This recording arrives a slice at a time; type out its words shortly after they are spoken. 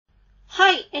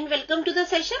Hi and welcome to the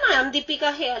session. I am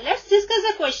Deepika here. Let's discuss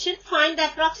a question. Find the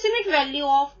approximate value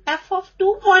of f of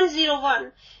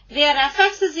 2.01 where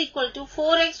fx is equal to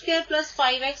 4x square plus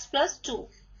 5x plus 2.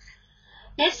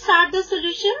 Let's start the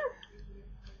solution.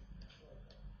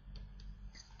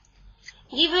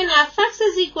 Given fx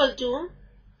is equal to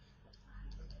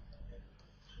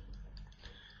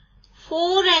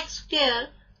 4x square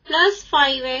plus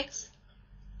 5x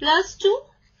plus 2.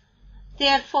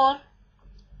 Therefore,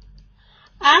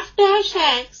 f dash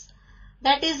x,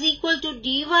 that is equal to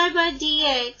dy by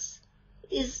dx,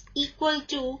 is equal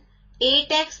to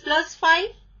 8x plus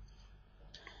 5.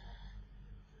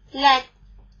 Let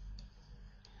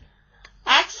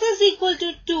x is equal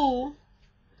to 2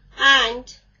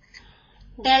 and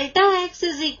delta x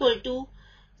is equal to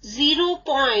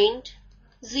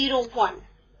 0.01.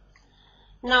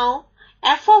 Now,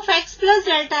 f of x plus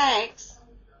delta x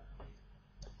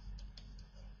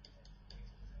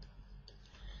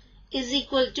is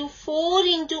equal to 4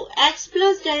 into x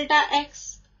plus delta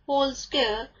x whole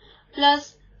square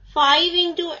plus 5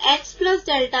 into x plus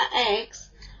delta x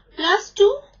plus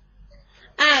 2,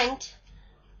 and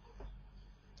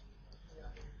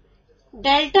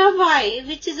delta y,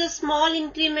 which is a small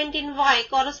increment in y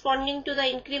corresponding to the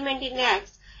increment in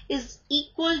x, is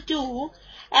equal to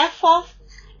f of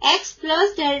x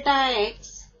plus delta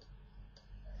x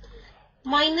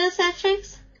minus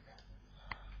fx.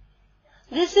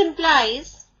 This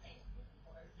implies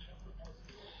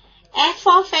f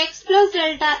of x plus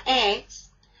delta x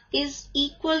is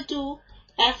equal to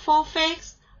f of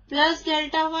x plus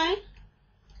delta y.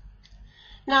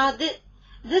 Now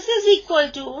this is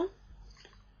equal to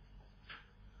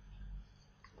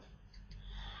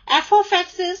f of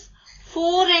x is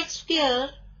 4x square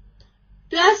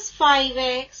plus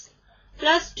 5x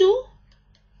plus 2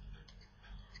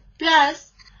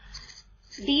 plus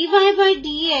dy by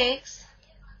dx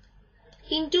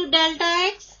into delta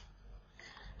x.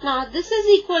 Now this is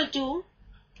equal to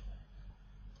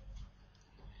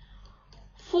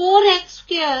 4x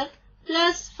square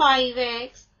plus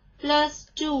 5x plus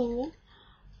 2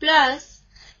 plus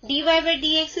dy by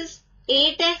dx is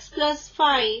 8x plus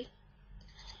 5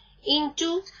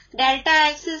 into delta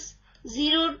x is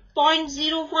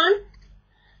 0.01.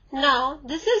 Now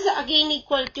this is again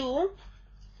equal to,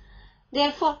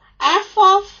 therefore f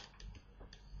of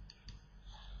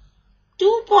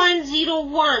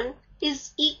 2.01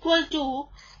 is equal to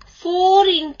 4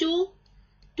 into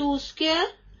 2 square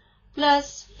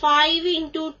plus 5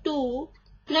 into 2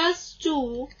 plus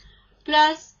 2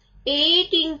 plus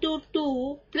 8 into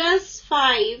 2 plus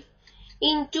 5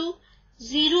 into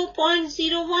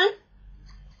 0.01,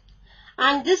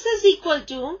 and this is equal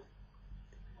to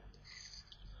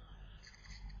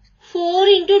 4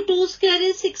 into 2 square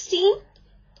is 16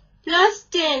 plus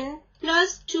 10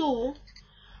 plus 2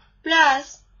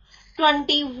 plus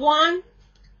 21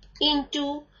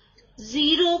 into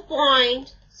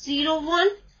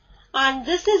 0.01, and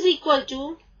this is equal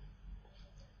to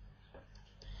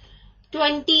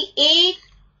 28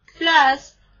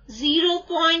 plus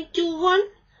 0.21.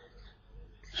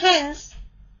 Hence,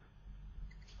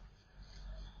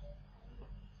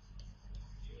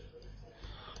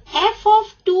 f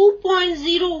of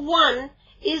 2.01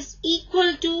 is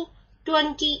equal to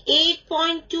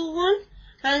 28.21.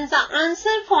 And the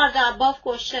answer for the above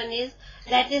question is,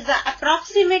 that is the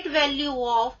approximate value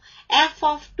of f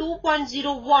of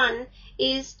 2.01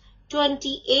 is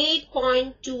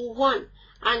 28.21,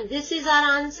 and this is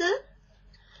our answer.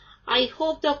 I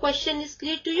hope the question is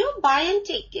clear to you. Bye and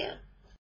take care.